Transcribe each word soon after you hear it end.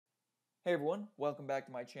Hey everyone, welcome back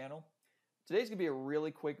to my channel. Today's going to be a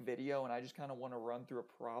really quick video and I just kind of want to run through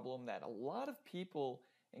a problem that a lot of people,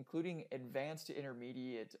 including advanced to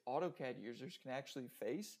intermediate AutoCAD users, can actually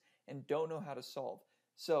face and don't know how to solve.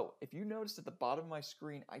 So if you noticed at the bottom of my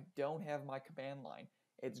screen, I don't have my command line.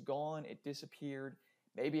 It's gone, it disappeared.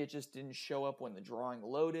 Maybe it just didn't show up when the drawing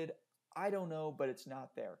loaded. I don't know, but it's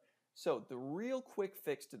not there. So the real quick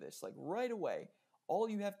fix to this, like right away, all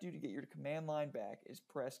you have to do to get your command line back is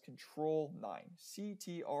press Control 9,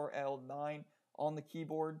 CTRL 9 on the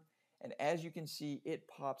keyboard, and as you can see, it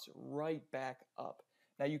pops right back up.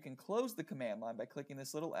 Now you can close the command line by clicking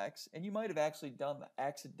this little X, and you might have actually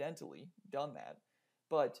accidentally done that,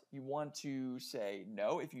 but you want to say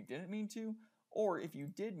no if you didn't mean to, or if you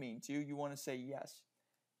did mean to, you want to say yes.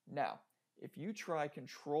 Now, if you try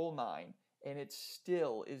Control 9 and it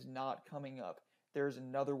still is not coming up, there's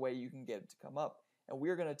another way you can get it to come up. And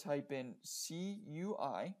we're going to type in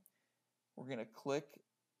CUI. We're going to click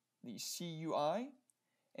the CUI,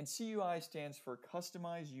 and CUI stands for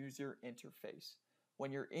Customize User Interface.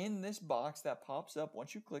 When you're in this box that pops up,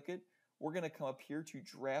 once you click it, we're going to come up here to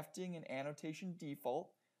Drafting and Annotation Default.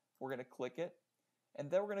 We're going to click it, and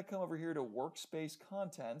then we're going to come over here to Workspace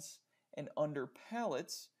Contents, and under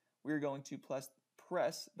Palettes, we're going to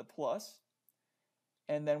press the plus,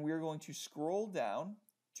 and then we're going to scroll down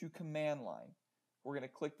to Command Line. We're going to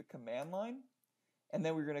click the command line, and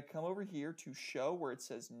then we're going to come over here to show where it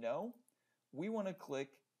says no. We want to click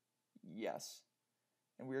yes.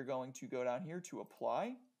 And we're going to go down here to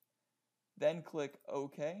apply, then click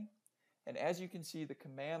OK. And as you can see, the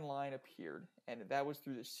command line appeared, and that was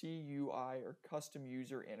through the CUI or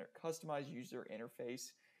Customize User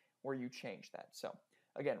Interface where you change that. So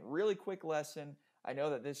again, really quick lesson. I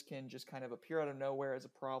know that this can just kind of appear out of nowhere as a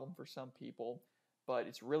problem for some people, but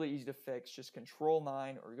it's really easy to fix. Just Control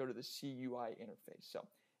 9 or go to the CUI interface. So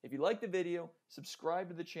if you liked the video, subscribe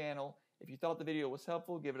to the channel. If you thought the video was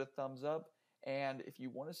helpful, give it a thumbs up. And if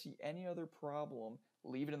you want to see any other problem,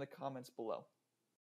 leave it in the comments below.